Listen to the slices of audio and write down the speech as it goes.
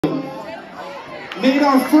made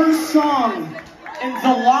our first song in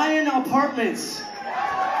the Lion Apartments.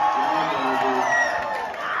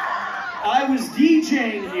 I was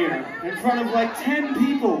DJing here in front of like 10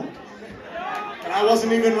 people. And I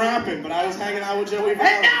wasn't even rapping, but I was hanging out with Joey Valence.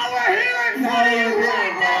 And now we're here in front of you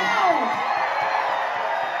right now!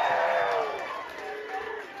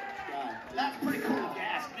 That's pretty cool if you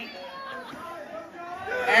ask me.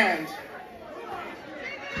 And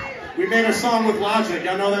we made a song with Logic.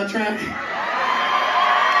 Y'all know that track?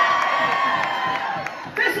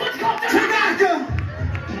 This one's called Tanaka!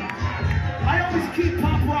 I always keep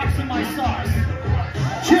pop rocks in my sauce.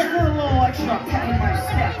 Just for a little extra pep in my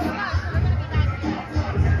step.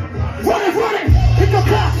 Run it! Hit the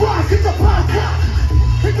pop rock, hit the pop rock!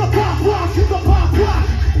 Hit the pop rock, hit the pop rock!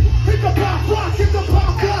 Hit the pop rock, hit the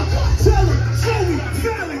pop rock! Tell it, Joey,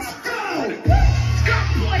 Valence, go! Scott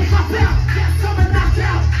boy, hop out! Got someone knocked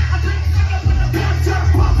out! I bring it up when the pop top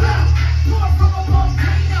pop out! Pour from a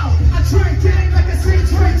volcano! I drink it like a sweet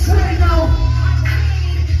drink, Trano!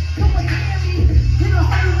 Come on, hear me! Hit a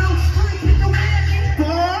whole new street, hit the whammy! Boy,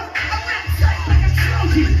 I rap tight like a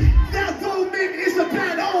Trojan! That movement is a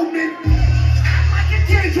bad omen! Like a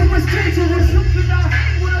dangerous, you cannot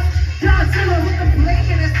hang with us! Godzilla with the blade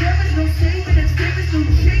and it's there is no shame and it's there is no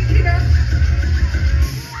shaking us!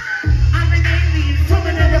 I'm an alien from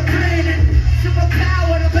another planet!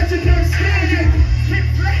 Superpower, I bet you can't stand it! Hit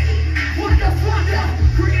play, what the fuck up?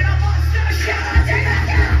 Create a monster, shout out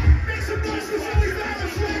Tanaka! Make some noise for Joey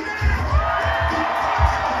Valence right now!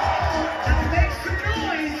 Make some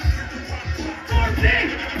noise for Big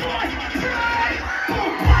Boy Brae!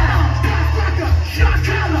 Boom, bada, backcracker, shot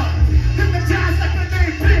caller! Hypnotize like the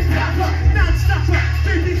name Big Papa! Non-stopper,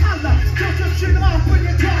 baby holla! Don't your chin off when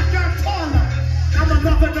you talk, I'm taller! I'm a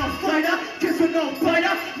lover, no fighter, kiss with no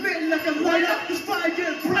biter, lit like a lighter, this fire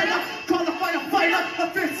getting brighter, call a firefighter, a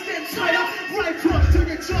fist getting tighter, right hook to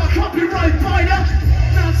your jaw, copyright biter,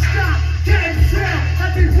 non-stop, getting down,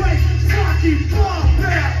 heavyweight, rocky, ball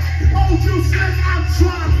bear, oh you slick, I'm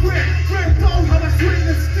trying.